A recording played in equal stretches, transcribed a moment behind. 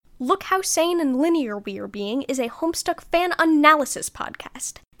Look How Sane and Linear We Are Being is a Homestuck fan analysis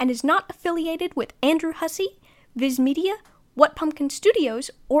podcast and is not affiliated with Andrew Hussey, Viz Media, What Pumpkin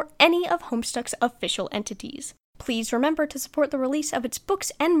Studios, or any of Homestuck's official entities. Please remember to support the release of its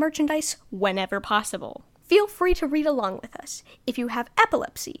books and merchandise whenever possible. Feel free to read along with us. If you have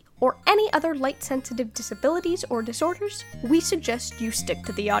epilepsy or any other light-sensitive disabilities or disorders, we suggest you stick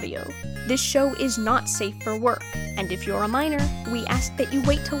to the audio. This show is not safe for work, and if you're a minor, we ask that you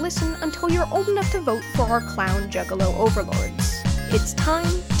wait to listen until you're old enough to vote for our clown juggalo overlords. It's time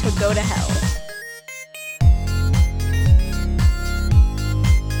to go to hell.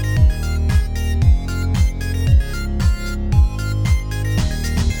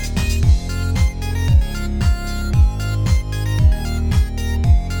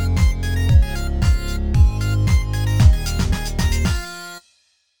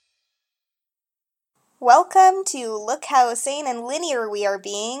 Welcome to Look How Sane and Linear We Are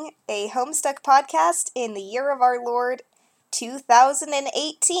Being, a Homestuck podcast in the year of our Lord,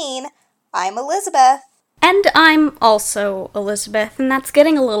 2018. I'm Elizabeth. And I'm also Elizabeth, and that's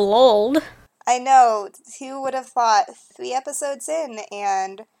getting a little old. I know, who would have thought 3 episodes in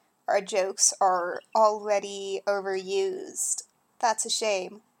and our jokes are already overused? That's a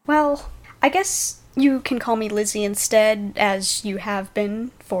shame. Well, I guess you can call me Lizzie instead, as you have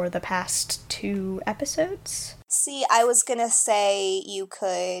been for the past 2 episodes. See, I was gonna say you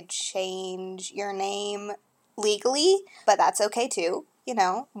could change your name legally, but that's okay too. You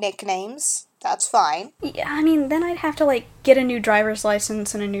know, nicknames, that's fine. Yeah, I mean, then I'd have to, get a new driver's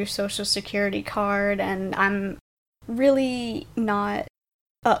license and a new social security card, and I'm really not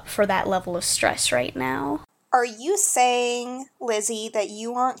up for that level of stress right now. Are you saying, Lizzie, that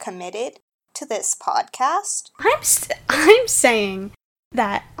you aren't committed to this podcast? I'm saying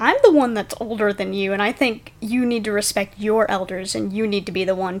that I'm the one that's older than you, and I think you need to respect your elders, and you need to be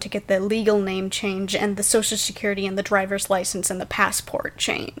the one to get the legal name change, and the social security, and the driver's license, and the passport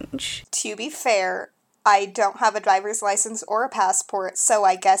change. To be fair, I don't have a driver's license or a passport, so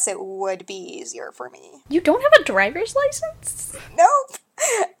I guess it would be easier for me. You don't have a driver's license? Nope,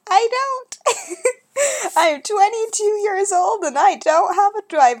 I don't. I'm 22 years old and I don't have a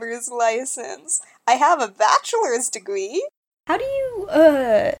driver's license. I have a bachelor's degree. How do you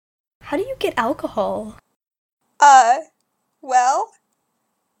get alcohol? Well,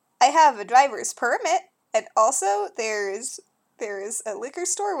 I have a driver's permit, and also there's a liquor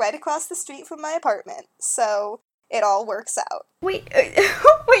store right across the street from my apartment, so it all works out. Wait.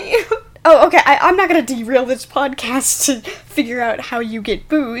 Oh, okay, I'm not gonna derail this podcast to figure out how you get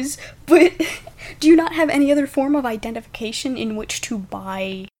booze, but do you not have any other form of identification in which to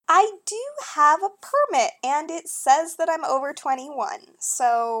buy? I do have a permit, and it says that I'm over 21,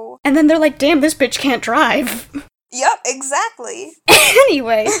 so... And then they're like, damn, this bitch can't drive. Yep, exactly.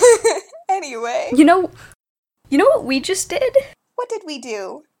 Anyway. You know what we just did? What did we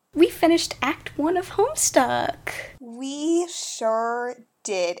do? We finished Act 1 of Homestuck. We sure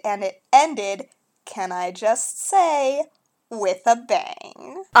did, and it ended, can I just say, with a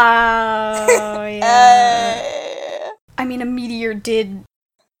bang. Oh, yeah. I mean, a meteor did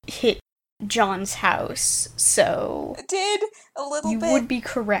hit John's house, so... It did, a little bit. You would be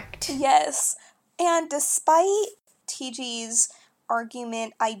correct. Yes, and despite TG's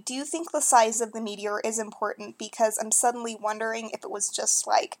argument, I do think the size of the meteor is important because I'm suddenly wondering if it was just,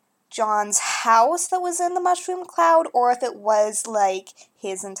 John's house that was in the mushroom cloud, or if it was,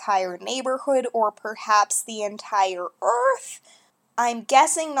 his entire neighborhood, or perhaps the entire Earth. I'm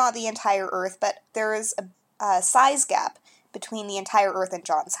guessing not the entire Earth, but there is a size gap between the entire Earth and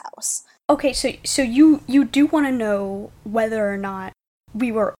John's house. Okay, so you do want to know whether or not we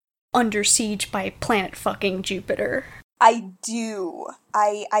were under siege by planet-fucking Jupiter. I do.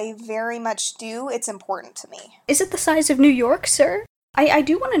 I very much do. It's important to me. Is it the size of New York, sir? I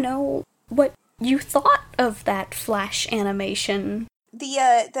do want to know what you thought of that Flash animation.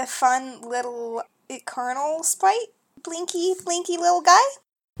 The fun little Colonel sprite? Blinky little guy?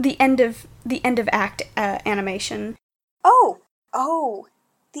 The end of act animation. Oh,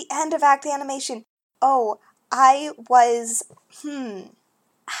 the end of act animation. Oh, I was,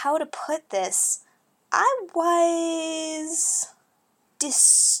 how to put this? I was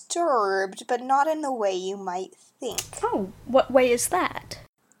disturbed, but not in the way you might think. Oh, what way is that?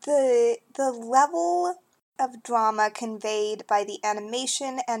 The level of drama conveyed by the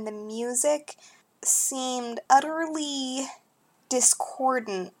animation and the music seemed utterly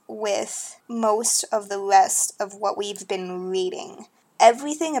discordant with most of the rest of what we've been reading.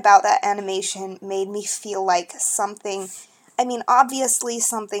 Everything about that animation made me feel like obviously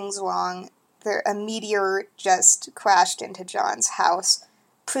something's wrong. A meteor just crashed into John's house.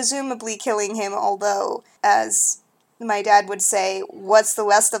 presumably killing him, although, as my dad would say, what's the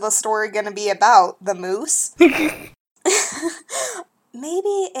rest of the story gonna be about? The moose?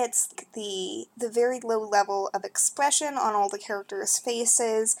 Maybe it's the very low level of expression on all the characters'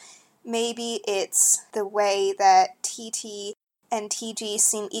 faces. Maybe it's the way that TT and TG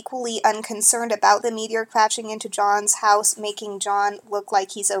seem equally unconcerned about the meteor crashing into John's house, making John look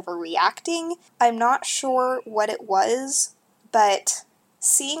like he's overreacting. I'm not sure what it was, but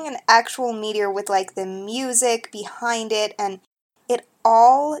seeing an actual meteor with, like, the music behind it, and it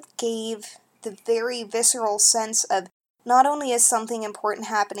all gave the very visceral sense of not only is something important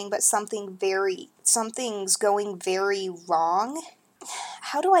happening, but something's going very wrong.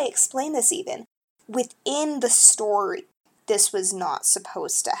 How do I explain this even? Within the story, this was not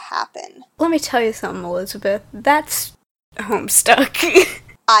supposed to happen. Let me tell you something, Elizabeth. That's Homestuck.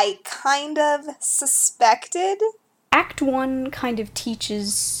 I kind of suspected. Act 1 kind of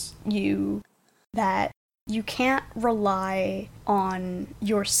teaches you that you can't rely on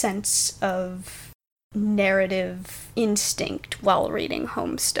your sense of narrative instinct while reading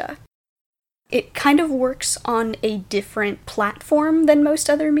Homestuck. It kind of works on a different platform than most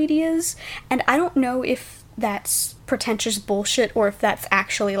other medias, and I don't know if that's pretentious bullshit or if that's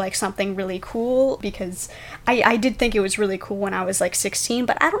actually, like, something really cool, because I did think it was really cool when I was, like, 16,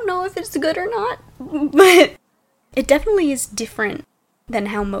 but I don't know if it's good or not. But it definitely is different than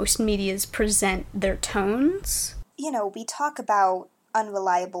how most medias present their tones. You know, we talk about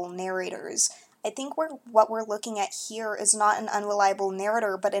unreliable narrators. I think what we're looking at here is not an unreliable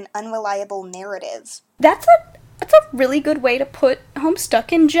narrator, but an unreliable narrative. That's a really good way to put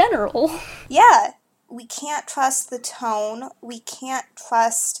Homestuck in general. Yeah. We can't trust the tone. We can't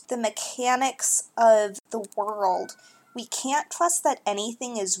trust the mechanics of the world. We can't trust that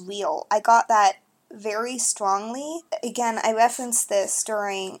anything is real. I got that very strongly. Again, I referenced this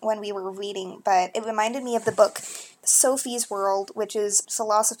when we were reading, but it reminded me of the book Sophie's World, which is a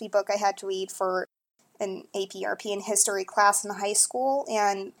philosophy book I had to read for an AP European history class in high school,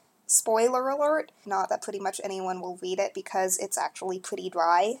 and spoiler alert, not that pretty much anyone will read it because it's actually pretty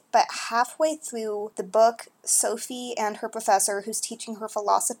dry, but halfway through the book, Sophie and her professor, who's teaching her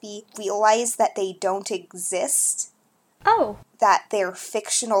philosophy, realize that they don't exist. Oh. That they're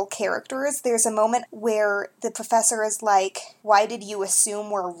fictional characters. There's a moment where the professor is like, why did you assume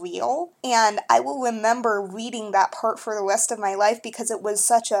we're real? And I will remember reading that part for the rest of my life because it was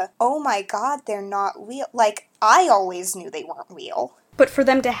such a, oh my god, they're not real. Like, I always knew they weren't real. But for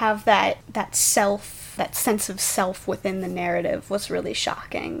them to have that sense of self within the narrative was really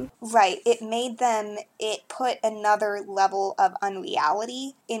shocking. Right. It put another level of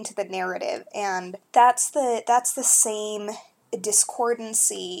unreality into the narrative, and that's the same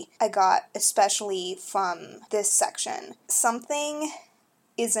discordancy I got, especially from this section. Something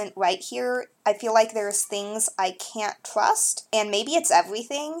isn't right here. I feel like there's things I can't trust, and maybe it's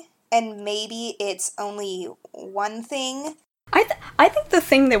everything, and maybe it's only one thing. I think the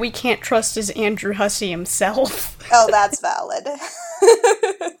thing that we can't trust is Andrew Hussie himself. Oh, that's valid.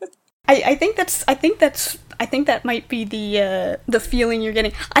 I think that might be the feeling you're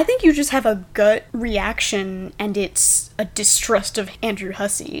getting. I think you just have a gut reaction, and it's a distrust of Andrew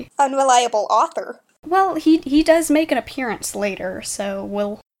Hussie. Unreliable author. Well, he does make an appearance later, so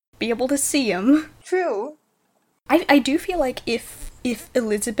we'll be able to see him. True. I do feel like if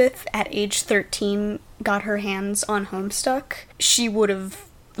Elizabeth at age 13 got her hands on Homestuck, she would have,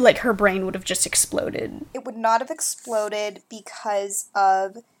 like, her brain would have just exploded. It would not have exploded because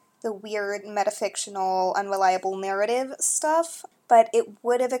of the weird metafictional, unreliable narrative stuff, but it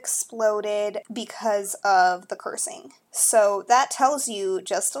would have exploded because of the cursing. So that tells you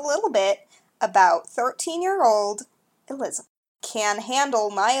just a little bit about 13-year-old Elizabeth. Can handle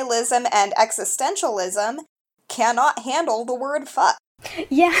nihilism and existentialism, cannot handle the word fuck.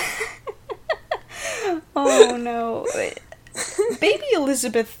 Yeah. Oh no. Baby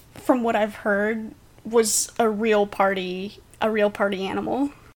Elizabeth, from what I've heard, was a real party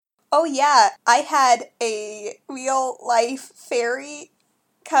animal. Oh yeah, I had a real life fairy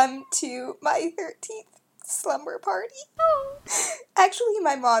come to my 13th slumber party. Oh. Actually,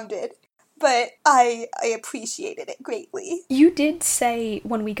 my mom did, but I appreciated it greatly. You did say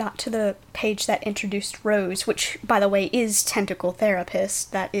when we got to the page that introduced Rose, which, by the way, is Tentacle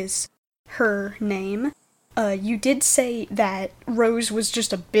Therapist, that is her name, you did say that Rose was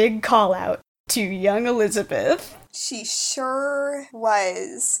just a big call-out to young Elizabeth. She sure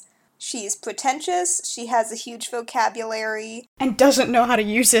was. She's pretentious, she has a huge vocabulary. And doesn't know how to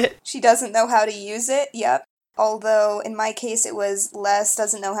use it. She doesn't know how to use it, yep. Although, in my case, it was less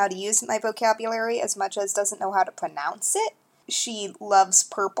doesn't know how to use my vocabulary as much as doesn't know how to pronounce it. She loves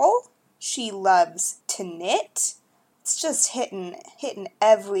purple. She loves to knit. It's just hitting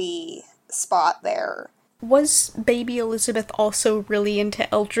every spot there. Was baby Elizabeth also really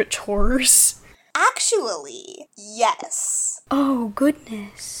into eldritch horrors? Actually, yes. Oh,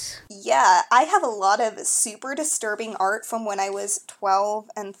 goodness. Yeah, I have a lot of super disturbing art from when I was 12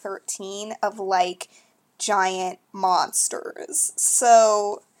 and 13 of, like, giant monsters.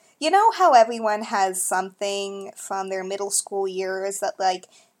 So, you know how everyone has something from their middle school years that, like,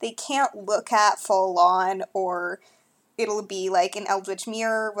 they can't look at full on, or it'll be like an eldritch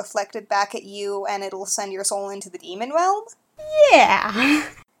mirror reflected back at you and it'll send your soul into the demon realm? Yeah.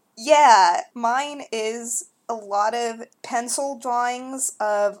 Yeah, mine is a lot of pencil drawings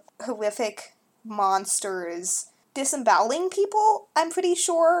of horrific monsters disemboweling people, I'm pretty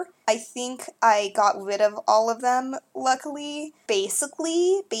sure. I think I got rid of all of them, luckily.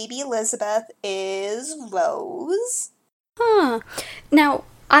 Basically, baby Elizabeth is Rose. Huh. Now,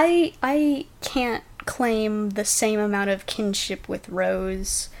 I can't claim the same amount of kinship with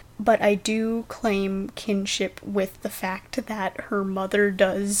Rose, but I do claim kinship with the fact that her mother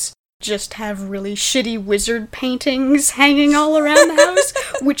does just have really shitty wizard paintings hanging all around the house,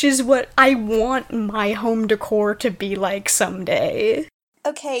 which is what I want my home decor to be like someday.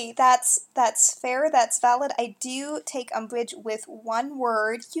 Okay, that's fair, that's valid. I do take umbrage with one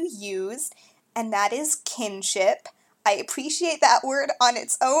word you used, and that is kinship. I appreciate that word on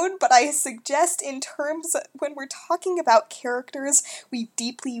its own, but I suggest in terms when we're talking about characters we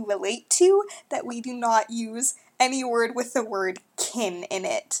deeply relate to, that we do not use any word with the word kin in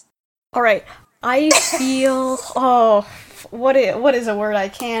it. Alright, I feel... what is a word I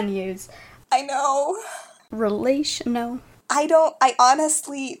can use? I know. No. I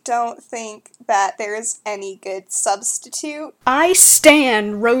honestly don't think that there's any good substitute. I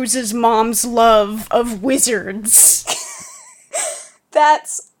stan Rose's mom's love of wizards.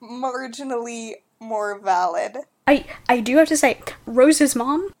 That's marginally more valid. I do have to say, Rose's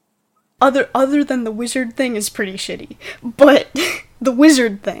mom, other than the wizard thing, is pretty shitty. But the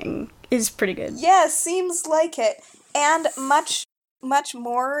wizard thing is pretty good. Yeah, seems like it. And much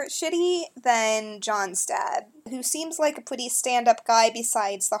more shitty than John's dad, who seems like a pretty stand-up guy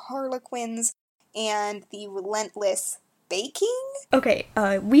besides the Harlequins and the relentless baking. Okay,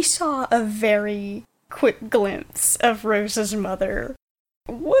 we saw a very quick glimpse of Rose's mother.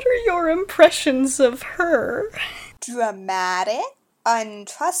 What are your impressions of her? Dramatic,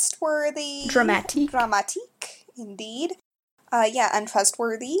 untrustworthy. Dramatique, indeed.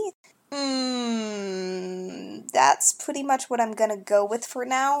 Untrustworthy. That's pretty much what I'm gonna go with for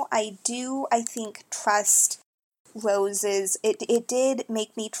now. I think, trust Rose's... It did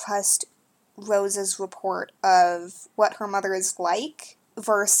make me trust Rose's report of what her mother is like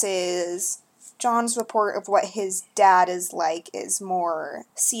versus John's report of what his dad is like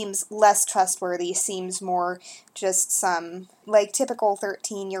seems less trustworthy, seems more just some, like, typical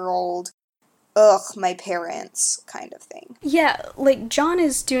 13-year-old, ugh, my parents kind of thing. Yeah, like, John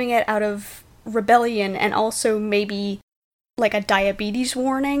is doing it out of rebellion and also maybe, like, a diabetes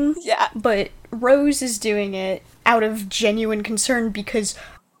warning. Yeah. But Rose is doing it out of genuine concern because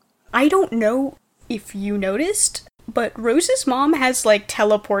I don't know if you noticed, but Rose's mom has, like,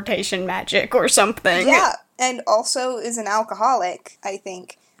 teleportation magic or something. Yeah, and also is an alcoholic, I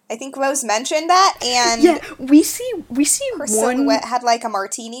think. I think Rose mentioned that, and... Yeah, we see her silhouette had, like, a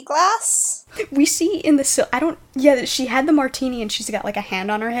martini glass. We see in the... she had the martini and she's got, like, a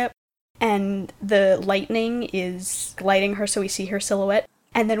hand on her hip, and the lightning is lighting her so we see her silhouette.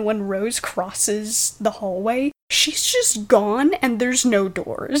 And then when Rose crosses the hallway, she's just gone and there's no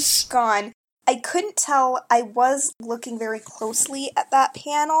doors. Gone. I couldn't tell. I was looking very closely at that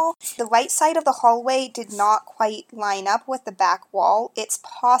panel. The right side of the hallway did not quite line up with the back wall. It's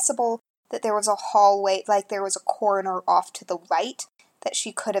possible that there was a hallway, like there was a corner off to the right that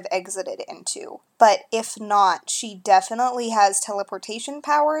she could have exited into. But if not, she definitely has teleportation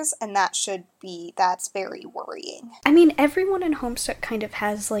powers, and that's very worrying. I mean, everyone in Homestuck kind of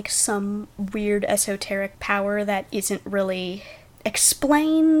has, like, some weird esoteric power that isn't really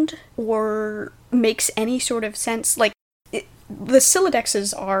explained or makes any sort of sense. Like, the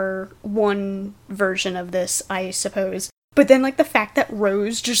Silodexes are one version of this, I suppose. But then, like, the fact that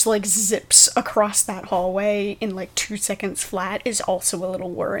Rose just, like, zips across that hallway in, like, 2 seconds flat is also a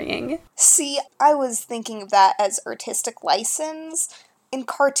little worrying. See, I was thinking of that as artistic license. In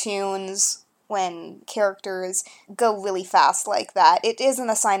cartoons, when characters go really fast like that, it isn't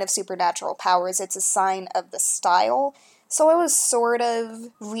a sign of supernatural powers, it's a sign of the style. So I was sort of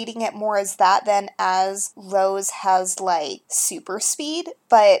reading it more as that than as Rose has, like, super speed.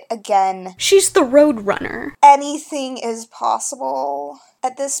 But again, she's the road runner. Anything is possible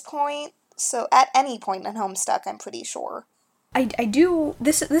at this point. So at any point in Homestuck, I'm pretty sure. I do,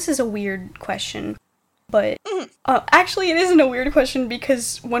 this is a weird question, but, actually it isn't a weird question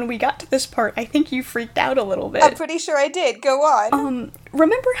because when we got to this part, I think you freaked out a little bit. I'm pretty sure I did. Go on.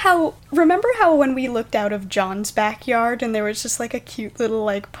 Remember how when we looked out of John's backyard and there was just, like, a cute little,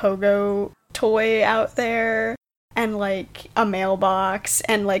 like, pogo toy out there, and, like, a mailbox,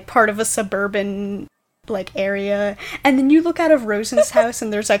 and, like, part of a suburban, like, area, and then you look out of Rosen's house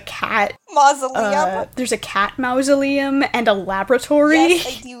and there's a cat Mausoleum. There's a cat mausoleum and a laboratory.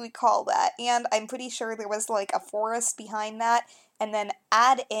 Yes, I do recall that. And I'm pretty sure there was, like, a forest behind that. And then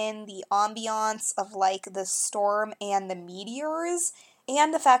add in the ambiance of, like, the storm and the meteors.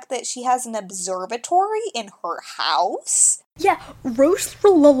 And the fact that she has an observatory in her house. Yeah, Rose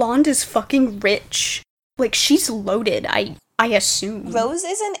Lalonde is fucking rich. Like, she's loaded, I assume. Rose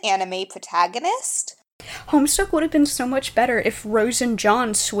is an anime protagonist. Homestuck would have been so much better if Rose and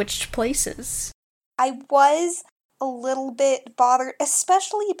John switched places. I was a little bit bothered,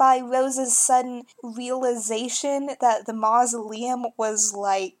 especially by Rose's sudden realization that the mausoleum was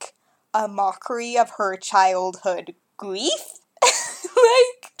like a mockery of her childhood grief.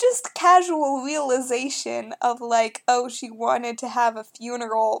 Like, just casual realization of, like, oh, she wanted to have a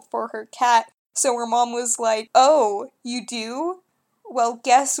funeral for her cat, so her mom was like, oh, you do? Well,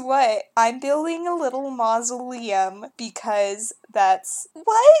 guess what? I'm building a little mausoleum because that's...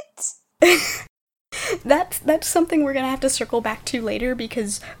 What? That's something we're gonna have to circle back to later,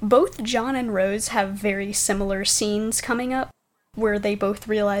 because both John and Rose have very similar scenes coming up where they both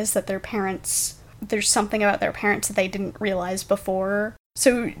realize that there's something about their parents that they didn't realize before.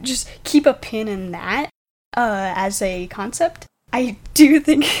 So just keep a pin in that as a concept. I do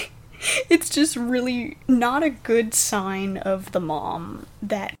think it's just really not a good sign of the mom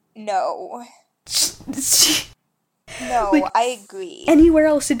that... No. No, like, I agree. Anywhere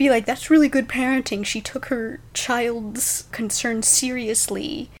else it'd be like, that's really good parenting. She took her child's concerns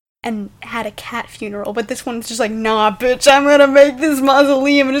seriously and had a cat funeral. But this one's just like, nah, bitch, I'm gonna make this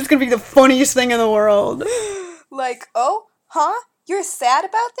mausoleum and it's gonna be the funniest thing in the world. Like, oh, huh? You're sad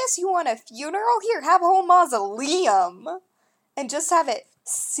about this? You want a funeral? Here, have a whole mausoleum. And just have it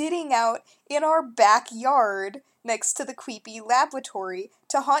sitting out in our backyard next to the creepy laboratory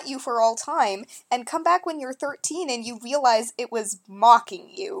to haunt you for all time, and come back when you're 13 and you realize it was mocking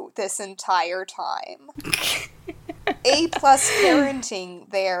you this entire time. A+ parenting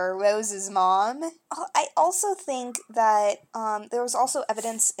there, Rose's mom. I also think that there was also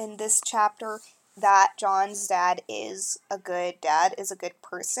evidence in this chapter that John's dad is a good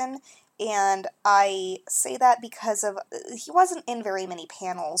person. And I say that because of, he wasn't in very many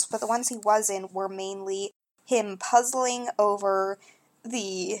panels, but the ones he was in were mainly him puzzling over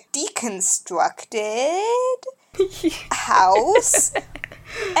the deconstructed house.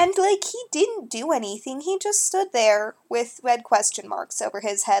 And, like, he didn't do anything. He just stood there with red question marks over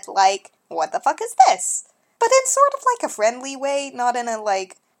his head like, what the fuck is this? But in sort of, like, a friendly way, not in a,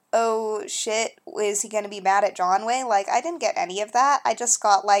 like, oh, shit, is he gonna be mad at John way? Like, I didn't get any of that. I just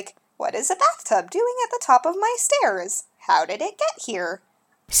got, like, what is a bathtub doing at the top of my stairs? How did it get here?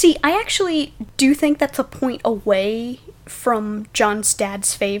 See, I actually do think that's a point away from John's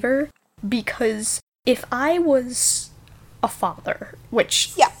dad's favor, because if I was a father,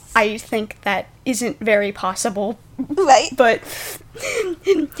 which I think that isn't very possible, right? But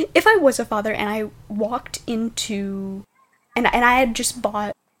if I was a father and I walked into, and I had just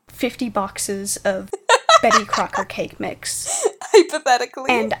bought 50 boxes of Betty Crocker cake mix, hypothetically,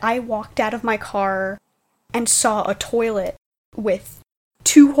 and I walked out of my car and saw a toilet with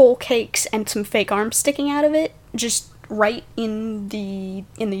 2 whole cakes and some fake arms sticking out of it, just right in the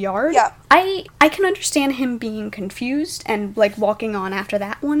yard. Yeah. I can understand him being confused and, like, walking on after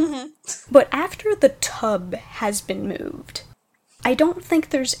that one. Mm-hmm. But after the tub has been moved, I don't think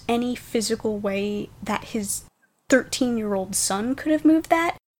there's any physical way that his 13-year-old son could have moved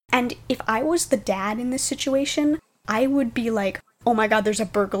that. And if I was the dad in this situation, I would be like, oh my god, there's a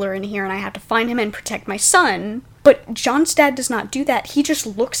burglar in here and I have to find him and protect my son. But John's dad does not do that. He just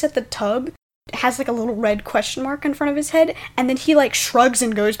looks at the tub, has like a little red question mark in front of his head, and then he like shrugs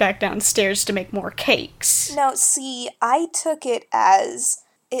and goes back downstairs to make more cakes. Now, see, I took it as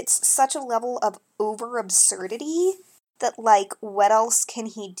it's such a level of over absurdity that, like, what else can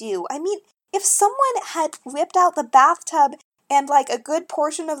he do? I mean, if someone had ripped out the bathtub and, like, a good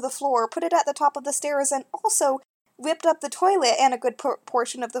portion of the floor, put it at the top of the stairs, and also ripped up the toilet and a good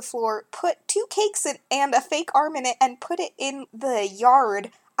portion of the floor, put 2 cakes and a fake arm in it, and put it in the yard,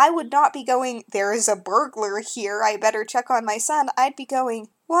 I would not be going, there is a burglar here, I better check on my son. I'd be going,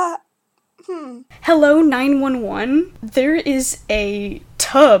 what? Hello, 911. There is a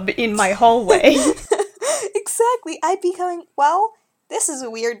tub in my hallway. Exactly. I'd be going, well, this is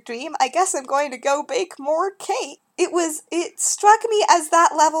a weird dream. I guess I'm going to go bake more cake. It struck me as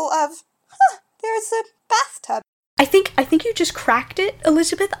that level of, there's a bathtub. I think you just cracked it,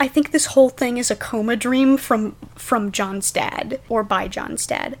 Elizabeth. I think this whole thing is a coma dream from John's dad, or by John's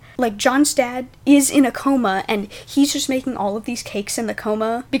dad. Like, John's dad is in a coma, and he's just making all of these cakes in the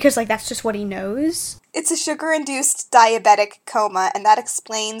coma, because, like, that's just what he knows. It's a sugar-induced diabetic coma, and that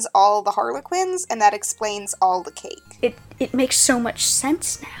explains all the Harlequins, and that explains all the cake. It makes so much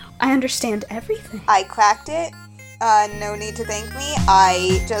sense now. I understand everything. I cracked it. No need to thank me.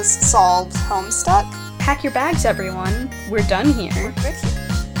 I just solved Homestuck. Pack your bags, everyone. We're done here. We're good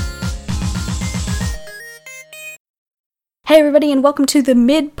here. Hey, everybody, and welcome to the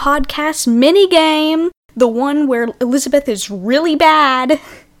mid-podcast minigame. The one where Elizabeth is really bad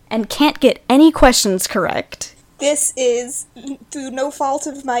and can't get any questions correct. This is, through no fault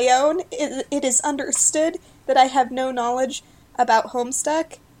of my own, it is understood that I have no knowledge about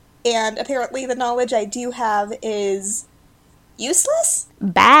Homestuck, and apparently the knowledge I do have is useless?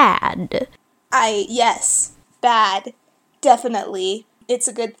 Bad. Yes, bad, definitely. It's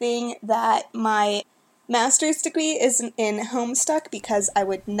a good thing that my master's degree isn't in Homestuck because I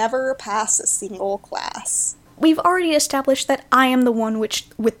would never pass a single class. We've already established that I am the one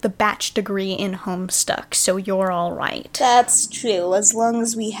with the batch degree in Homestuck, so you're all right. That's true. As long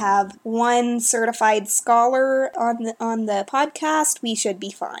as we have one certified scholar on the podcast, we should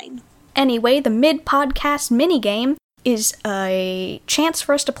be fine. Anyway, the mid-podcast minigame is a chance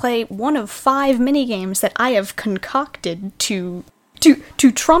for us to play one of 5 minigames that I have concocted to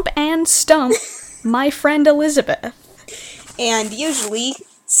trump and stump my friend Elizabeth. And usually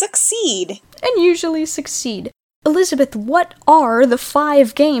succeed. Elizabeth, what are the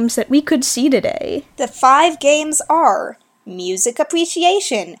 5 games that we could see today? The 5 games are Music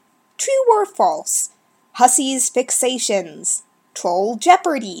Appreciation, True or False, Hussey's Fixations, Troll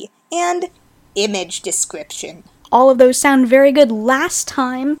Jeopardy, and Image Description. All of those sound very good. Last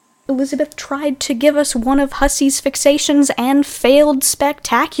time, Elizabeth tried to give us one of Hussey's Fixations and failed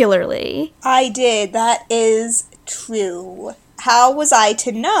spectacularly. I did. That is true. How was I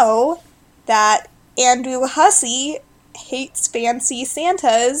to know that Andrew Hussey hates fancy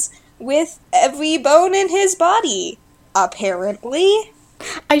Santas with every bone in his body? Apparently.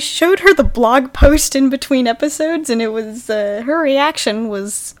 I showed her the blog post in between episodes, and it was, her reaction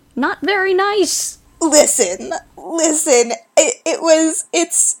was not very nice. Listen,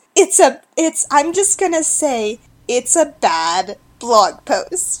 I'm just gonna say, it's a bad blog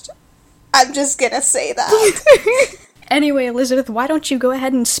post. I'm just gonna say that. Anyway, Elizabeth, why don't you go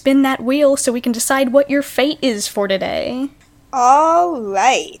ahead and spin that wheel so we can decide what your fate is for today?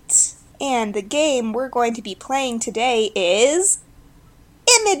 Alright. And the game we're going to be playing today is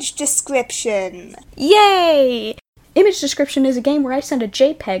Image Description. Yay! Image Description is a game where I send a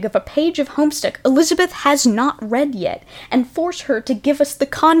JPEG of a page of Homestuck Elizabeth has not read yet, and force her to give us the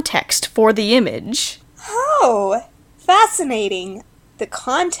context for the image. Oh, fascinating. The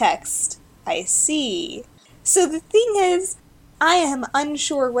context. I see. So the thing is, I am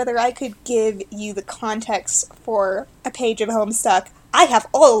unsure whether I could give you the context for a page of Homestuck I have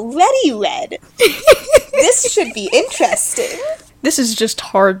already read. This should be interesting. This is just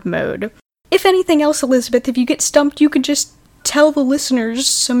hard mode. If anything else, Elizabeth, if you get stumped, you could just tell the listeners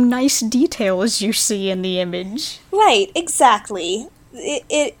some nice details you see in the image. Right, exactly.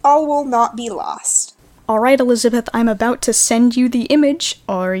 It all will not be lost. Alright, Elizabeth, I'm about to send you the image.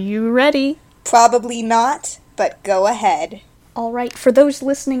 Are you ready? Probably not, but go ahead. Alright, for those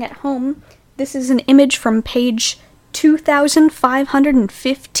listening at home, this is an image from page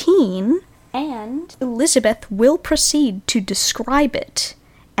 2515, and Elizabeth will proceed to describe it.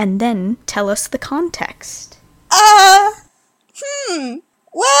 And then tell us the context. Well,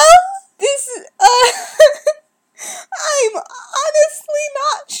 this is, I'm honestly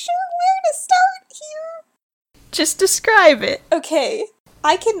not sure where to start here. Just describe it. Okay,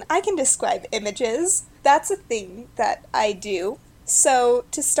 I can describe images. That's a thing that I do. So,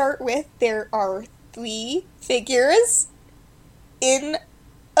 to start with, there are 3 figures in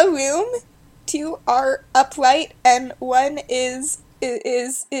a room. 2 are upright, and 1 is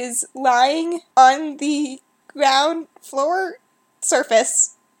lying on the ground floor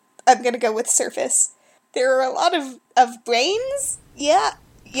surface. I'm gonna go with surface. There are a lot of brains. Yeah.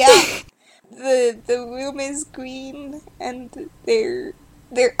 the room is green, and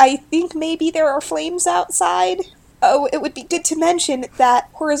I think maybe there are flames outside. Oh, it would be good to mention that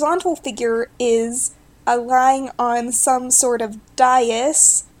horizontal figure is lying on some sort of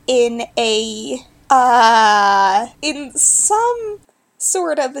dais in some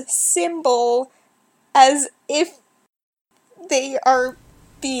sort of symbol, as if they are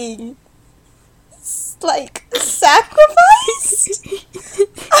being, like, sacrificed.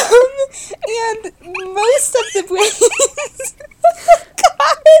 And most of the brains...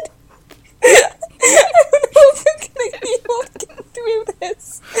 God! I don't know if I'm gonna be able to get through this.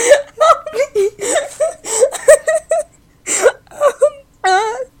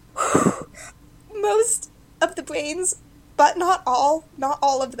 Most of the brains, but not all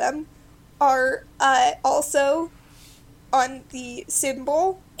of them, are also on the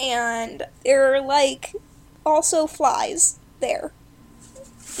symbol, and there are, like, also flies there.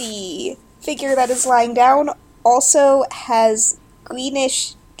 The figure that is lying down also has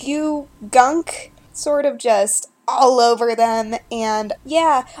greenish gunk sort of just all over them, and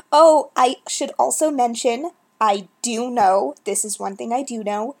yeah. Oh, I should also mention, I do know, this is one thing I do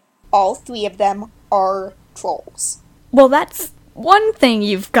know, all 3 of them are trolls. Well, that's one thing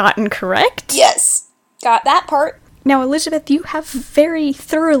you've gotten correct. Yes, got that part. Now, Elizabeth, you have very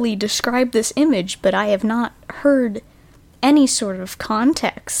thoroughly described this image, but I have not heard any sort of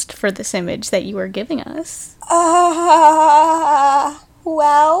context for this image that you are giving us.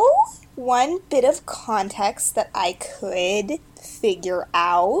 Well, one bit of context that I could figure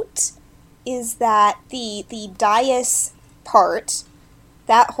out is that the dais part,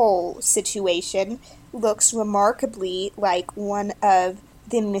 that whole situation, looks remarkably like one of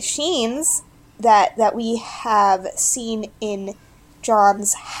the machines that we have seen in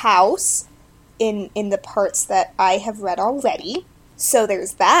John's house in the parts that I have read already. So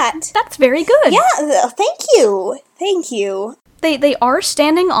there's that. That's very good. Yeah, thank you. Thank you. They are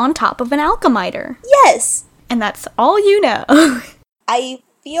standing on top of an alchemiter. Yes. And that's all you know. I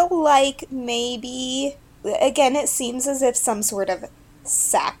feel like maybe, again, it seems as if some sort of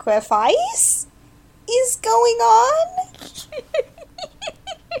sacrifice is going on.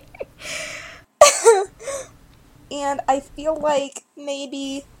 And I feel like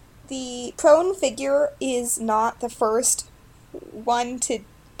maybe the prone figure is not the first one to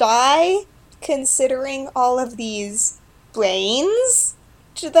die, considering all of these brains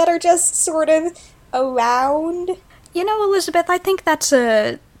that are just sort of around. You know, Elizabeth, I think that's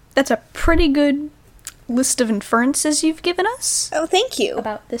a pretty good list of inferences you've given us. Oh, thank you.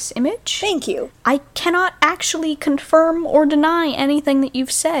 About this image. Thank you. I cannot actually confirm or deny anything that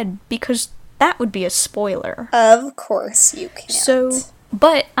you've said, because that would be a spoiler. Of course you can't. So,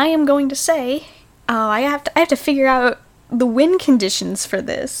 but I am going to say, I have to figure out the win conditions for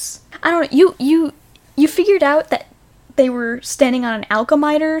this. I don't know, you figured out that they were standing on an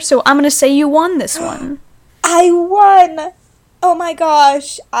alchemiter, so I'm gonna say you won this one. I won! Oh my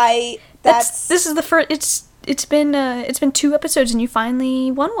gosh, this is the first, it's been 2 episodes and you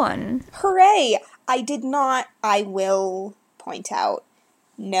finally won one. Hooray! I will point out,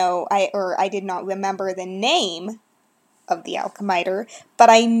 I did not remember the name of the alchemiter, but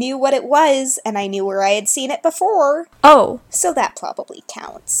I knew what it was, and I knew where I had seen it before. Oh. So that probably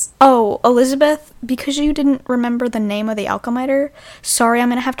counts. Oh, Elizabeth, because you didn't remember the name of the alchemiter, sorry, I'm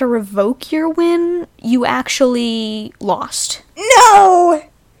gonna have to revoke your win. You actually lost. No!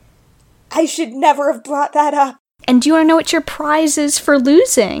 I should never have brought that up. And do you want to know what your prize is for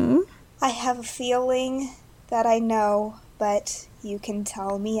losing? I have a feeling that I know, but you can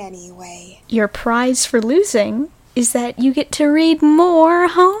tell me anyway. Your prize for losing is that you get to read more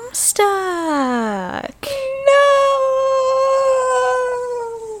Homestuck. No!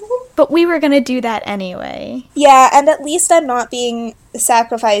 But we were gonna do that anyway. Yeah, and at least I'm not being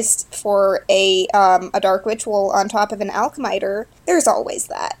sacrificed for a dark ritual on top of an alchemiter. There's always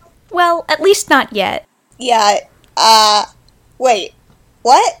that. Well, at least not yet. Yeah, wait.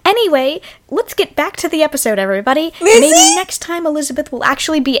 What? Anyway, let's get back to the episode, everybody. Lizzie? Maybe next time Elizabeth will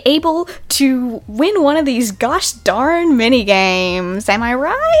actually be able to win one of these gosh darn minigames. Am I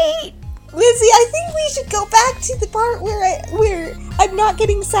right? Lizzie, I think we should go back to the part where I'm not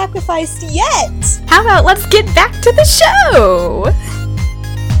getting sacrificed yet. How about let's get back to the show?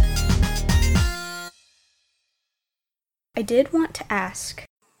 I did want to ask,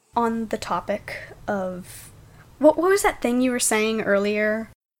 on the topic of... What was that thing you were saying earlier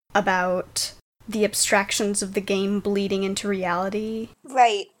about the abstractions of the game bleeding into reality?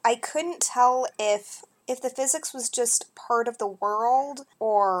 Right. I couldn't tell if the physics was just part of the world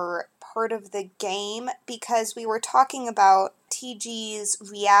or part of the game, because we were talking about TG's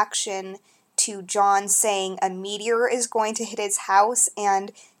reaction to John saying a meteor is going to hit his house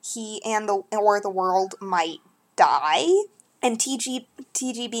and he and the world might die, and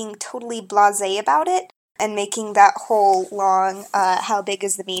TG being totally blasé about it and making that whole long how big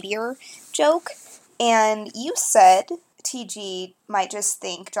is the meteor joke. And you said TG might just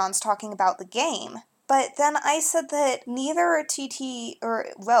think John's talking about the game. But then I said that neither TT or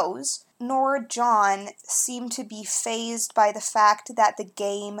Rose nor John seemed to be fazed by the fact that the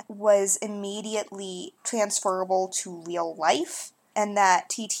game was immediately transferable to real life, and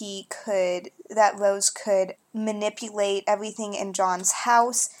that Rose could manipulate everything in John's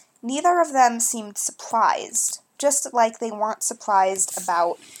house. Neither of them seemed surprised, just like they weren't surprised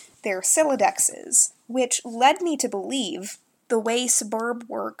about their Syllodexes, which led me to believe the way Suburb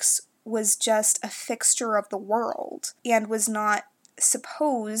works was just a fixture of the world, and was not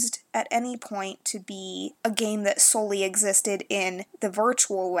supposed at any point to be a game that solely existed in the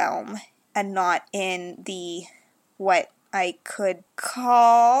virtual realm, and not in the, what I could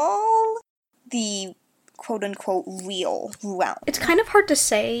call, the quote-unquote real realm. It's kind of hard to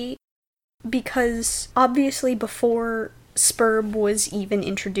say, because obviously before Spurb was even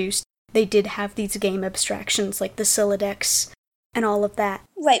introduced, they did have these game abstractions like the Sylladex and all of that.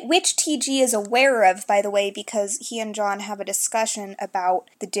 Right, which TG is aware of, by the way, because he and John have a discussion about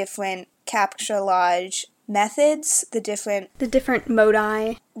the different captchage methods, the different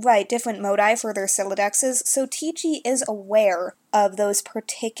modi. Right, different modi for their Syllodexes. So TG is aware of those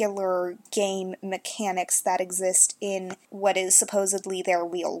particular game mechanics that exist in what is supposedly their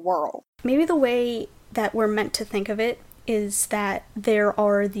real world. Maybe the way that we're meant to think of it is that there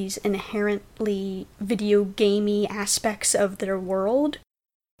are these inherently video gamey aspects of their world,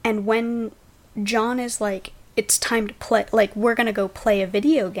 and when John is like, it's time to play, like, we're gonna go play a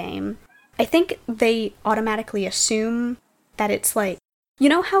video game, I think they automatically assume that it's like, you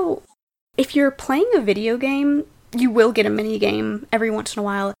know how if you're playing a video game, you will get a mini game every once in a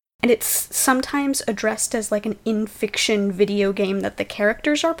while, and it's sometimes addressed as like an in-fiction video game that the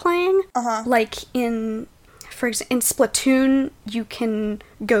characters are playing. Like in Splatoon, you can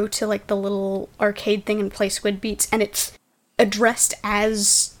go to like the little arcade thing and play Squid Beats, and it's addressed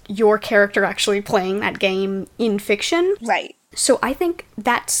as your character actually playing that game in fiction. Right. So I think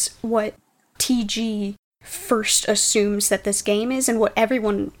that's what TG first assumes that this game is, and what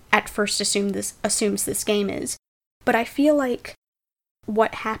everyone at first assumes this game is. But I feel like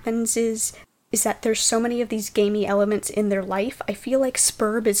what happens is that there's so many of these gamey elements in their life. I feel like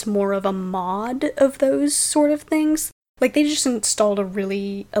Spurb is more of a mod of those sort of things. Like, they just installed a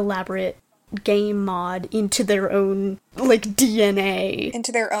really elaborate game mod into their own, like, DNA.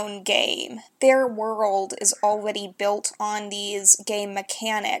 Into their own game. Their world is already built on these game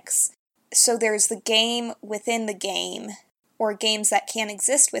mechanics. So there's the game within the game, or games that can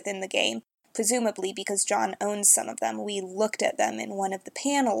exist within the game, presumably because John owns some of them. We looked at them in one of the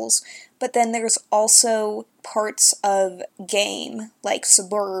panels. But then there's also parts of game, like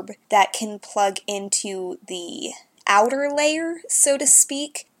Suburb, that can plug into the outer layer, so to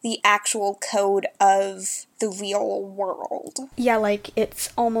speak, the actual code of the real world. Yeah, like,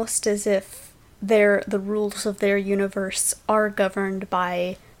 it's almost as if the rules of their universe are governed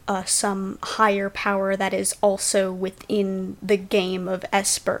by some higher power that is also within the game of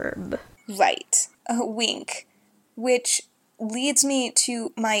Spurb. Right. A wink. Which leads me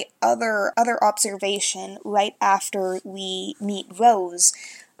to my other observation right after we meet Rose,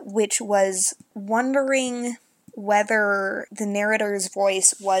 which was wondering whether the narrator's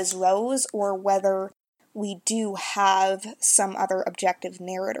voice was Rose, or whether we do have some other objective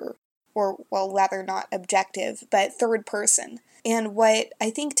narrator. Or, well, rather not objective, but third person. And what I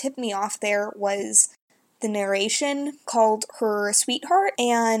think tipped me off there was the narration called her sweetheart,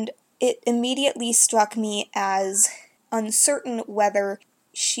 and it immediately struck me as uncertain whether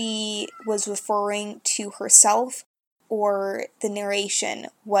she was referring to herself or the narration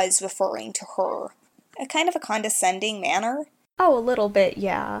was referring to her. A kind of a condescending manner. Oh, a little bit,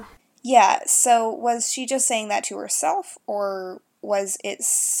 yeah. Yeah, so was she just saying that to herself, or was it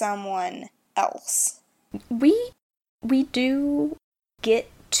someone else? We do get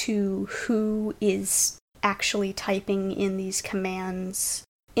to who is actually typing in these commands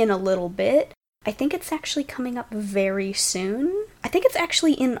in a little bit. I think it's actually coming up very soon. I think it's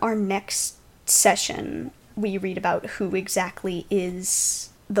actually in our next session we read about who exactly is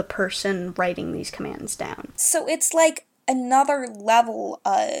the person writing these commands down. So it's like another level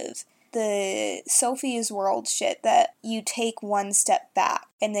of the Sophie's World shit that you take one step back,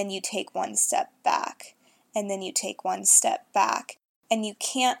 and then you take one step back, and then you take one step back, and you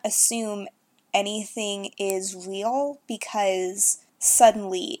can't assume anything is real because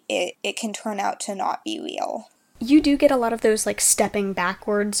suddenly it can turn out to not be real. You do get a lot of those, like, stepping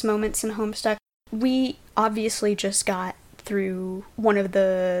backwards moments in Homestuck. We obviously just got through one of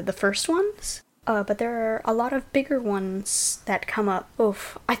the first ones, but there are a lot of bigger ones that come up.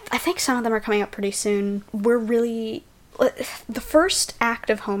 Oof. I think some of them are coming up pretty soon. We're really... The first act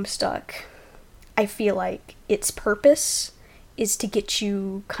of Homestuck, I feel like its purpose is to get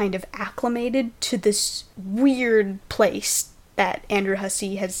you kind of acclimated to this weird place that Andrew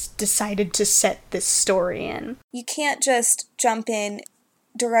Hussie has decided to set this story in. You can't just jump in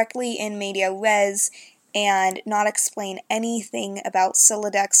directly in media res and not explain anything about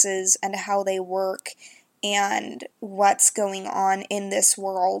Syllodexes and how they work and what's going on in this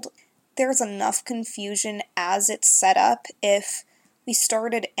world. There's enough confusion as it's set up. If we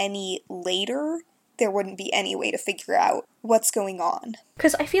started any later, there wouldn't be any way to figure out what's going on.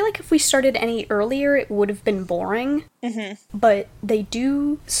 Because I feel like if we started any earlier, it would have been boring. Mm-hmm. But they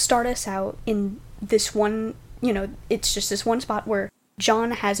do start us out in this one, it's just this one spot where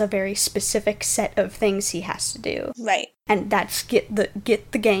John has a very specific set of things he has to do. Right. And that's get the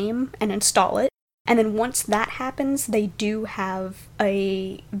game and install it. And then once that happens, they do have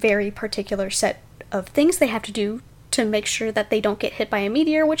a very particular set of things they have to do to make sure that they don't get hit by a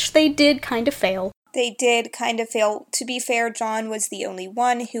meteor, which they did kind of fail. They did kind of fail. To be fair, John was the only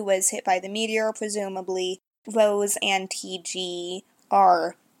one who was hit by the meteor, presumably. Rose and TG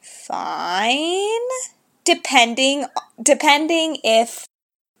are fine. Depending if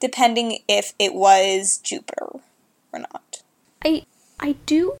it was Jupiter or not. I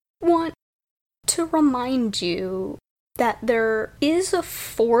do want to remind you that there is a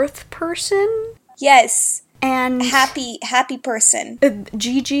fourth person. Yes. And happy person.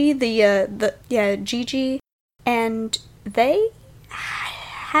 Gigi, Gigi, and they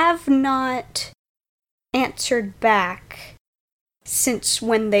have not answered back since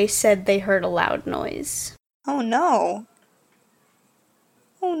when they said they heard a loud noise. Oh no.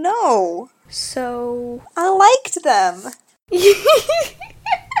 Oh no. So... I liked them.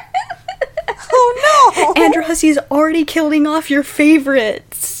 Oh no. Andrew Hussie's already killing off your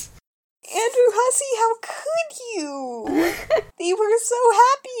favorites. Andrew Hussie, how could you? They were so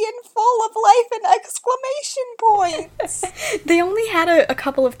happy and full of life and exclamation points. They only had a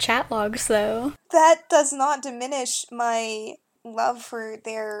couple of chat logs, though. That does not diminish my love for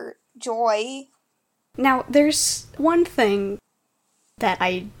their joy. Now, there's one thing that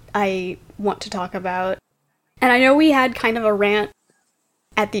I want to talk about. And I know we had kind of a rant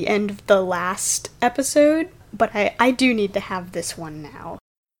at the end of the last episode, but I do need to have this one now.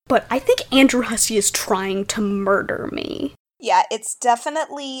 But I think Andrew Hussie is trying to murder me. Yeah, it's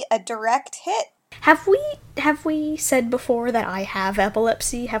definitely a direct hit. Have we said before that I have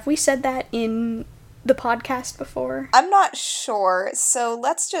epilepsy? Have we said that in the podcast before? I'm not sure, so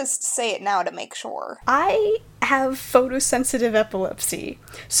let's just say it now to make sure. I have photosensitive epilepsy,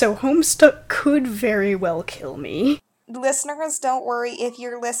 so Homestuck could very well kill me. Listeners, don't worry. If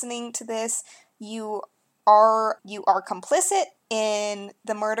you're listening to this, you are complicit in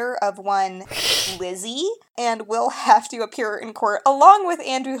the murder of one Lizzie, and will have to appear in court along with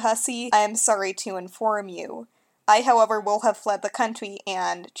Andrew Hussie. I am sorry to inform you. I, however, will have fled the country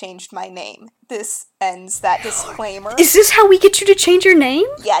and changed my name. This ends that disclaimer. Is this how we get you to change your name?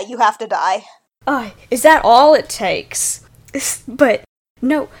 Yeah, you have to die. Is that all it takes? But,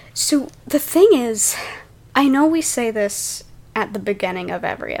 no. So, the thing is, I know we say this at the beginning of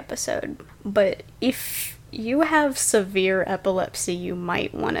every episode, but if you have severe epilepsy, you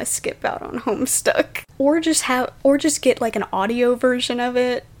might want to skip out on Homestuck. Or just get like an audio version of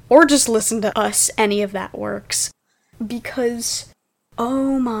it. Or just listen to us, any of that works. Because,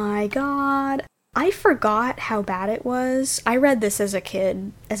 oh my god, I forgot how bad it was. I read this as a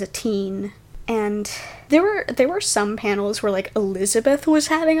kid, as a teen, and there were some panels where like Elizabeth was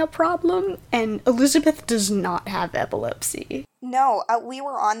having a problem, and Elizabeth does not have epilepsy. No, we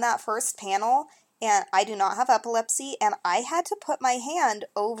were on that first panel, and I do not have epilepsy, and I had to put my hand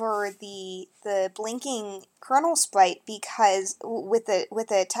over the blinking kernel sprite because with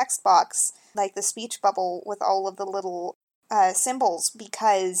the text box, like the speech bubble with all of the little symbols,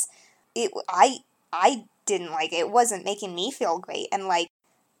 because I didn't like it. It wasn't making me feel great, and like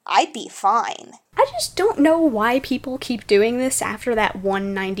I'd be fine. I just don't know why people keep doing this after that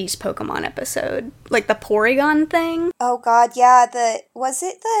one 90s Pokemon episode, like the Porygon thing. Oh god, yeah. I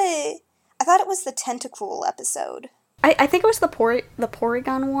thought it was the Tentacruel episode. I think it was the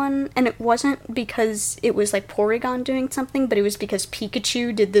Porygon one, and it wasn't because it was like Porygon doing something, but it was because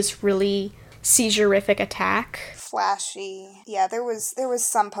Pikachu did this really seizure-rific attack. Flashy. Yeah, there was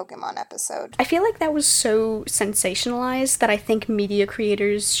some Pokemon episode. I feel like that was so sensationalized that I think media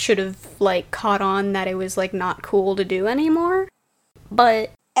creators should have, like, caught on that it was, like, not cool to do anymore.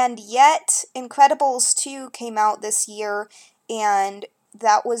 But... And yet, Incredibles 2 came out this year, and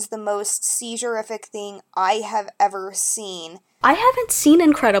that was the most seizure-rific thing I have ever seen. I haven't seen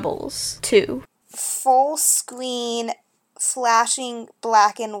Incredibles 2. Full screen, flashing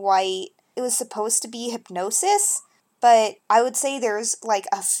black and white. It was supposed to be hypnosis, but I would say there's like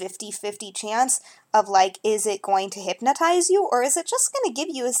a 50-50 chance of like, is it going to hypnotize you or is it just going to give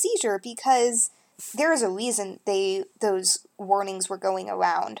you a seizure? Because there's a reason those warnings were going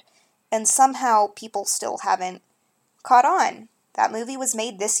around. And somehow people still haven't caught on. That movie was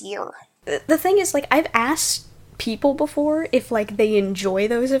made this year. The thing is, like, I've asked people before if, like, they enjoy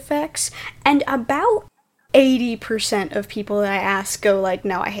those effects, and about 80% of people that I ask go, like,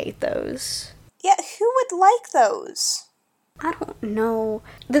 no, I hate those. Yeah, who would like those? I don't know.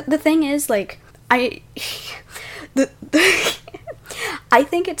 The thing is, like, I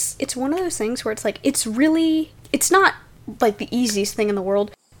think it's one of those things where it's, like, it's not, like, the easiest thing in the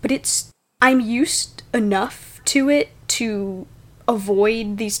world, but I'm used enough to it to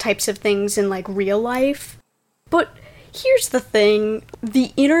avoid these types of things in, like, real life. But here's the thing,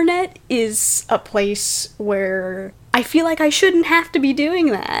 the internet is a place where I feel like I shouldn't have to be doing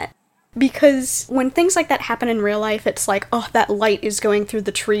that. Because when things like that happen in real life, it's like, oh, that light is going through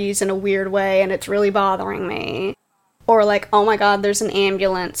the trees in a weird way and it's really bothering me. Or like, oh my god, there's an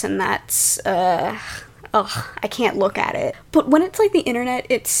ambulance and that's, I can't look at it. But when it's like the internet,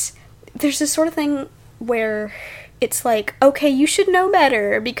 there's this sort of thing where it's like, okay, you should know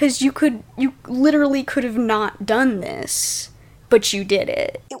better because you literally could have not done this, but you did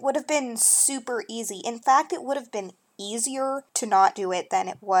it. It would have been super easy. In fact, it would have been easier to not do it than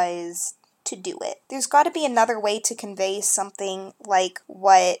it was to do it. There's got to be another way to convey something like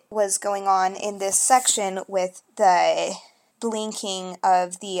what was going on in this section with the blinking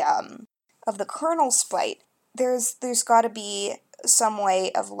of the Colonel sprite. There's got to be some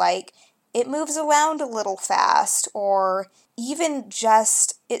way of like, it moves around a little fast, or even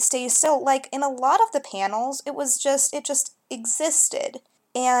just, it stays still. Like, in a lot of the panels, it just existed.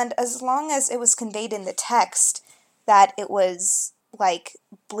 And as long as it was conveyed in the text that it was, like,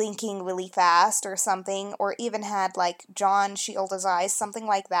 blinking really fast or something, or even had, like, John shield his eyes, something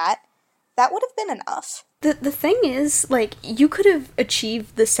like that, that would have been enough. The thing is, like, you could have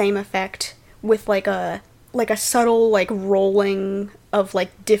achieved the same effect with, like a subtle, like, rolling of,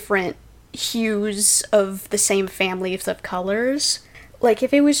 like, different hues of the same families of colors. Like,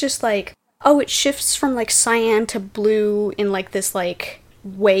 if it was just like, oh, it shifts from, like, cyan to blue in, like, this, like,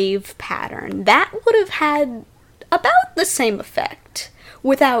 wave pattern, that would have had about the same effect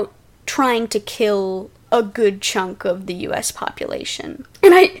without trying to kill a good chunk of the US population.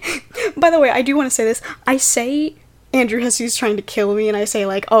 And by the way, I do want to say this, I say Andrew Hussy's trying to kill me, and I say,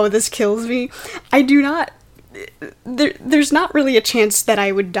 like, oh, this kills me. I do not, there's not really a chance that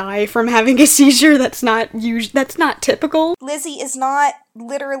I would die from having a seizure. That's not typical. Lizzie is not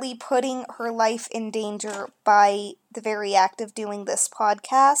literally putting her life in danger by the very act of doing this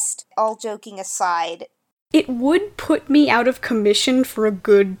podcast. All joking aside, it would put me out of commission for a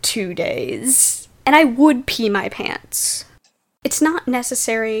good 2 days, and I would pee my pants. It's not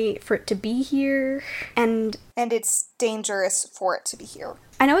necessary for it to be here, and it's dangerous for it to be here.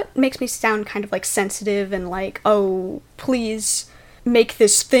 I know it makes me sound kind of, like, sensitive and like, oh, please make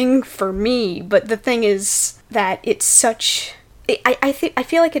this thing for me, but the thing is that it's such... I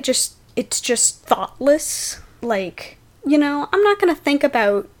feel like it's just thoughtless. Like, you know, I'm not gonna think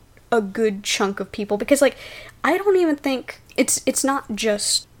about a good chunk of people, because, like, I don't even think... It's not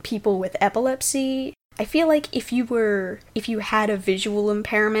just people with epilepsy. I feel like if you had a visual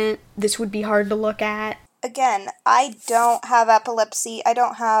impairment, this would be hard to look at. Again, I don't have epilepsy. I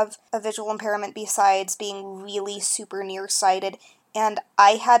don't have a visual impairment besides being really super nearsighted, and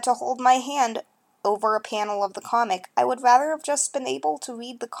I had to hold my hand over a panel of the comic. I would rather have just been able to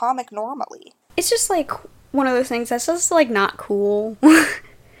read the comic normally. It's just, like, one of those things that's just, like, not cool.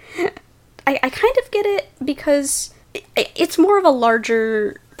 I kind of get it because it's more of a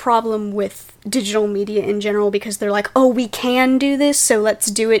larger problem with digital media in general, because they're like, oh, we can do this, so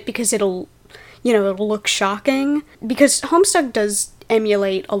let's do it because it'll look shocking. Because Homestuck does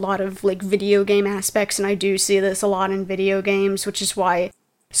emulate a lot of, like, video game aspects, and I do see this a lot in video games, which is why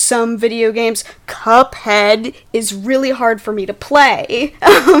some video games, Cuphead, is really hard for me to play.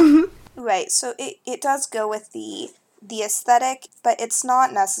 Right, so it does go with the aesthetic, but it's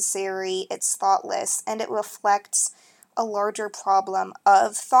not necessary, it's thoughtless, and it reflects a larger problem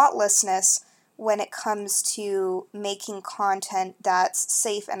of thoughtlessness when it comes to making content that's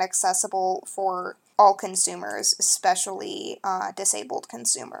safe and accessible for all consumers, especially disabled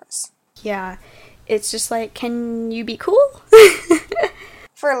consumers. Yeah, it's just like, can you be cool?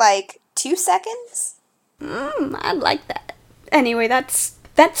 For like 2 seconds? I'd like that. Anyway, that's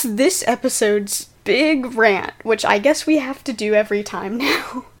this episode's big rant, which I guess we have to do every time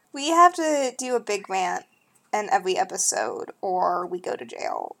now. We have to do a big rant in every episode, or we go to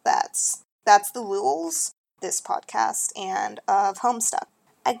jail. That's the rules of this podcast and of Homestuck.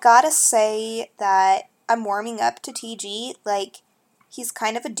 I gotta say that I'm warming up to TG. Like, he's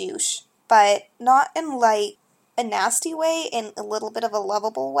kind of a douche, but not in, like, a nasty way, in a little bit of a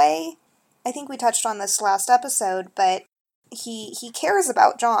lovable way. I think we touched on this last episode, but he cares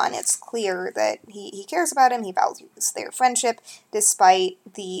about John. It's clear that he cares about him. He values their friendship, despite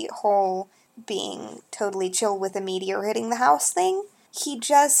the whole being totally chill with a meteor hitting the house thing.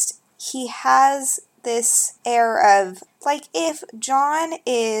 He has this air of, like, if John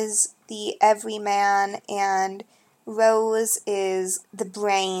is the everyman and Rose is the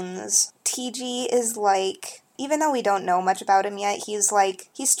brains, TG is like, even though we don't know much about him yet, he's like,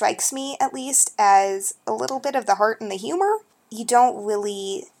 he strikes me at least as a little bit of the heart and the humor. You don't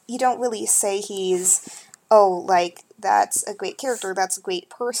really say he's, oh, like, that's a great character, that's a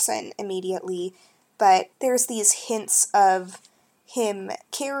great person immediately, but there's these hints of him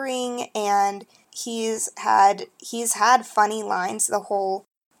caring, and he's had funny lines the whole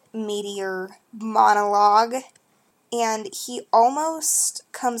meteor monologue, and he almost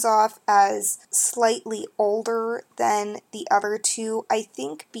comes off as slightly older than the other two, I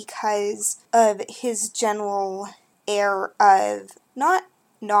think because of his general air of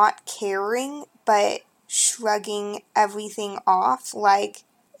not caring, but shrugging everything off, like,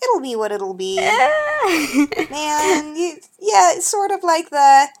 it'll be what it'll be. Man, it's sort of like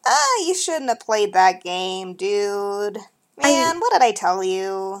you shouldn't have played that game, dude. Man, what did I tell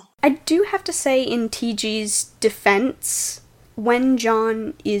you? I do have to say, in TG's defense, when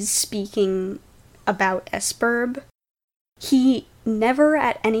John is speaking about Esperb, he never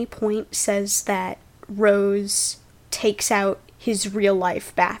at any point says that Rose takes out his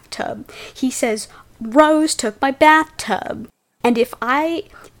real-life bathtub. He says, Rose took my bathtub. And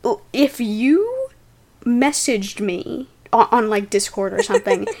if you messaged me on like Discord or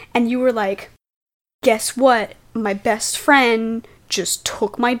something, and you were like, guess what? My best friend just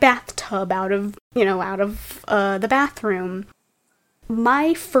took my bathtub out of the bathroom.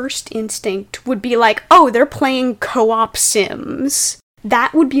 My first instinct would be like, oh, they're playing co-op Sims.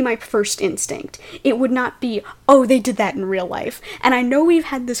 That would be my first instinct. It would not be, oh, they did that in real life. And I know we've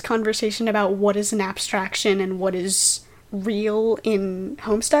had this conversation about what is an abstraction and what is real in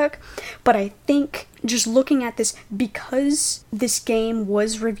Homestuck, but I think just looking at this, because this game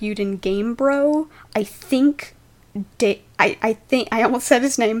was reviewed in GameBro, I think I almost said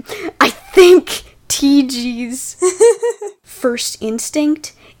his name. I think TG's first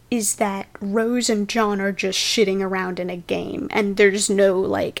instinct is that Rose and John are just shitting around in a game, and there's no,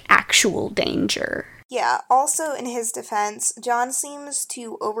 like, actual danger. Yeah, also in his defense, John seems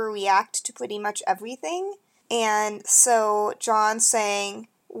to overreact to pretty much everything, and so John's saying,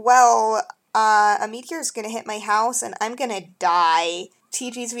 well, a meteor's gonna hit my house and I'm gonna die.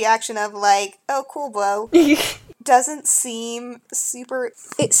 TG's reaction of, like, oh, cool, bro, doesn't seem super...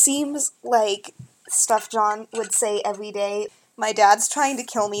 It seems like stuff John would say every day. My dad's trying to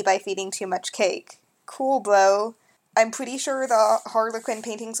kill me by feeding too much cake. Cool, bro. I'm pretty sure the Harlequin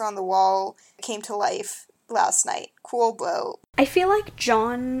paintings on the wall came to life last night. Cool, bro. I feel like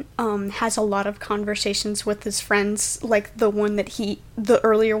John has a lot of conversations with his friends, like the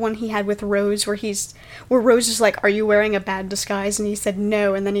earlier one he had with Rose, where Rose is like, are you wearing a bad disguise? And he said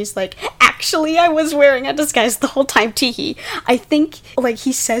no, and then he's like, actually, I was wearing a disguise the whole time, teehee. I think, like,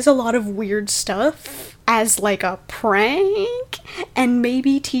 he says a lot of weird stuff as, like, a prank, and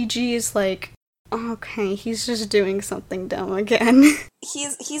maybe TG is like, okay, he's just doing something dumb again.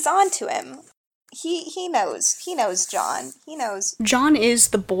 He's on to him. He knows John. He knows. John is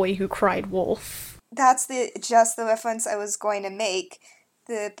the boy who cried wolf. That's just the reference I was going to make.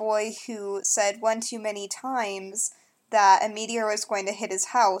 The boy who said one too many times that a meteor was going to hit his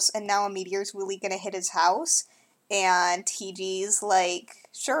house, and now a meteor's really going to hit his house. And TG's like,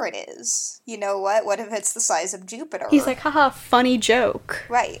 sure it is. You know what? What if it's the size of Jupiter? He's like, haha, funny joke.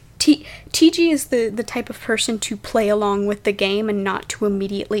 Right. TG is the type of person to play along with the game and not to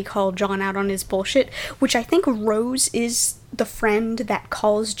immediately call John out on his bullshit, which I think Rose is the friend that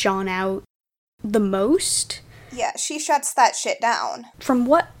calls John out the most, Yeah, she shuts that shit down. From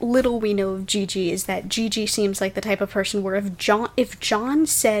what little we know of Gigi is that Gigi seems like the type of person where if John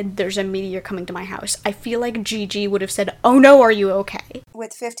said there's a meteor coming to my house, I feel like Gigi would have said, "Oh no, are you okay?"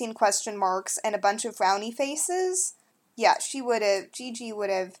 With 15 question marks and a bunch of frowny faces. Yeah, Gigi would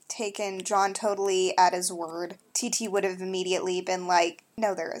have taken John totally at his word. TT would have immediately been like,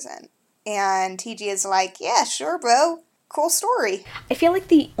 no, there isn't. And TG is like, yeah, sure, bro. Cool story. I feel like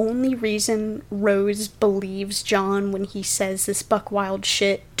the only reason Rose believes John when he says this buck wild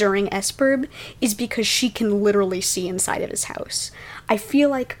shit during Esperb is because she can literally see inside of his house. I feel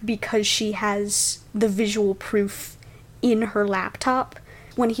like because she has the visual proof in her laptop,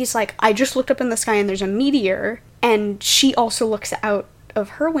 when he's like, I just looked up in the sky and there's a meteor, and she also looks out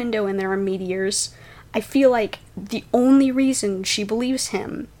of her window and there are meteors, I feel like the only reason she believes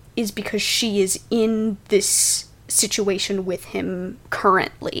him is because she is in this situation with him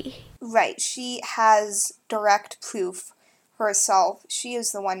currently. Right, she has direct proof herself. She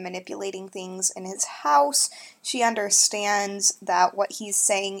is the one manipulating things in his house. She understands that what he's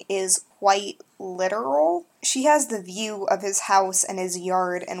saying is quite literal. She has the view of his house and his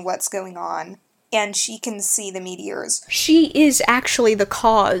yard and what's going on, and she can see the meteors. She is actually the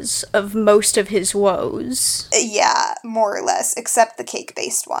cause of most of his woes. Yeah, more or less, except the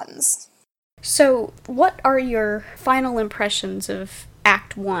cake-based ones. So, what are your final impressions of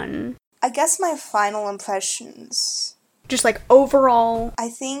Act 1? I guess my final impressions... Just like overall... I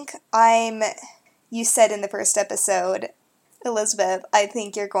think you said in the first episode, Elizabeth, I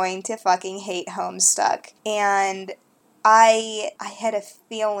think you're going to fucking hate Homestuck. And I had a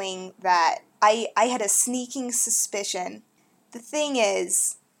feeling that... I had a sneaking suspicion. The thing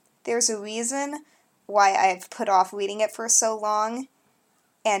is, there's a reason why I've put off reading it for so long,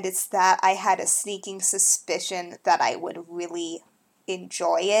 and it's that I had a sneaking suspicion that I would really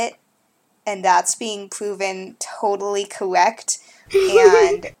enjoy it, and that's being proven totally correct,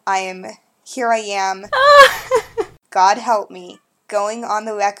 and here I am, God help me, going on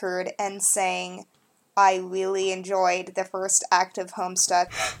the record and saying I really enjoyed the first act of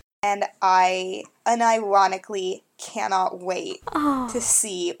Homestuck, and I unironically cannot wait to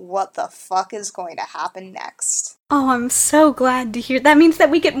see what the fuck is going to happen next. Oh, I'm so glad to hear. That means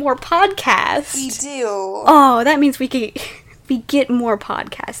that we get more podcasts. We do. Oh, that means we get more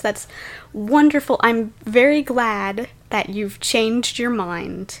podcasts. That's wonderful. I'm very glad that you've changed your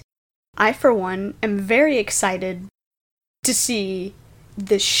mind. I, for one, am very excited to see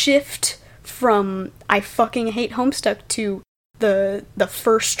the shift from I fucking hate Homestuck to the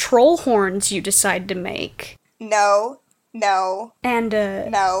first troll horns you decide to make. No. And,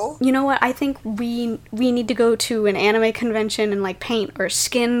 no. You know what? I think we need to go to an anime convention and, like, paint our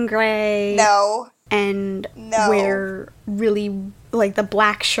skin gray. No. And wear really, like, the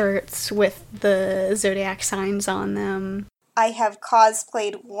black shirts with the zodiac signs on them. I have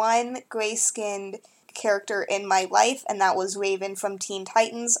cosplayed one gray-skinned character in my life, and that was Raven from Teen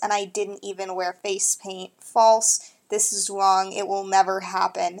Titans, and I didn't even wear face paint. False. This is wrong. It will never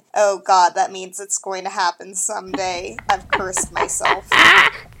happen. Oh god, that means it's going to happen someday. I've cursed myself.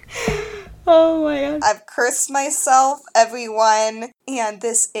 Oh my god. I've cursed myself, everyone, and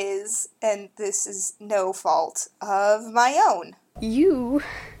this is no fault of my own.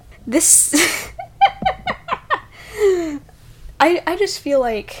 I just feel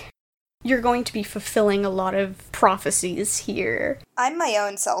like you're going to be fulfilling a lot of prophecies here. I'm my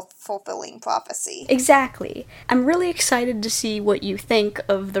own self-fulfilling prophecy. Exactly. I'm really excited to see what you think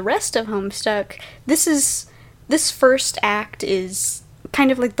of the rest of Homestuck. This first act is kind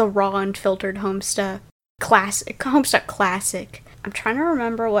of like the raw, unfiltered Homestuck classic. I'm trying to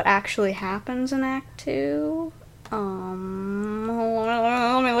remember what actually happens in Act 2. Hold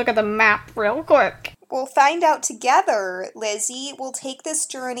on, let me look at the map real quick. We'll find out together, Lizzie. We'll take this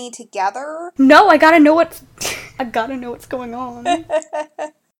journey together. No, I gotta know what's going on.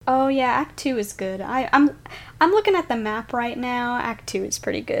 Oh yeah, Act 2 is good. I'm looking at the map right now. Act 2 is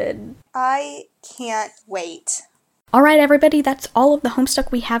pretty good. I can't wait. Alright everybody, that's all of the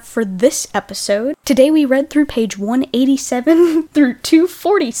Homestuck we have for this episode. Today we read through page 187 through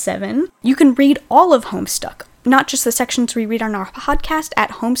 247. You can read all of Homestuck, not just the sections we read on our podcast,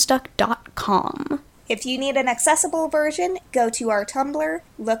 at homestuck.com. If you need an accessible version, go to our Tumblr,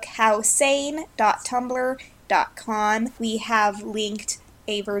 lookhowsane.tumblr.com. We have linked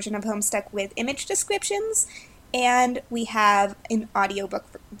a version of Homestuck with image descriptions, and we have an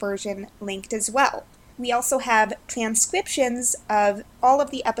audiobook version linked as well. We also have transcriptions of all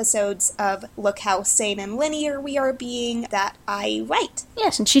of the episodes of Look How Sane and Linear We Are Being that I write.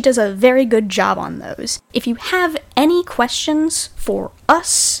 Yes, and she does a very good job on those. If you have any questions for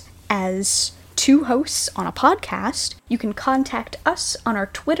us as two hosts on a podcast. You can contact us on our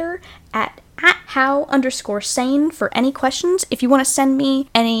Twitter at how_sane for any questions. If you want to send me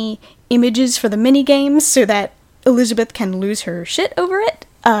any images for the mini games so that Elizabeth can lose her shit over it,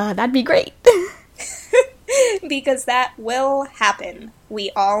 that'd be great. Because that will happen. We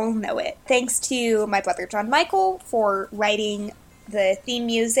all know it. Thanks to my brother John Michael for writing the theme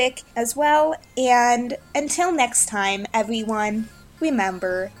music as well. And until next time, everyone,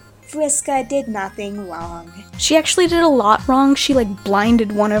 remember, Vriska did nothing wrong. She actually did a lot wrong. She,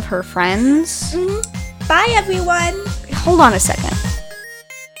 blinded one of her friends. Bye, everyone! Hold on a second.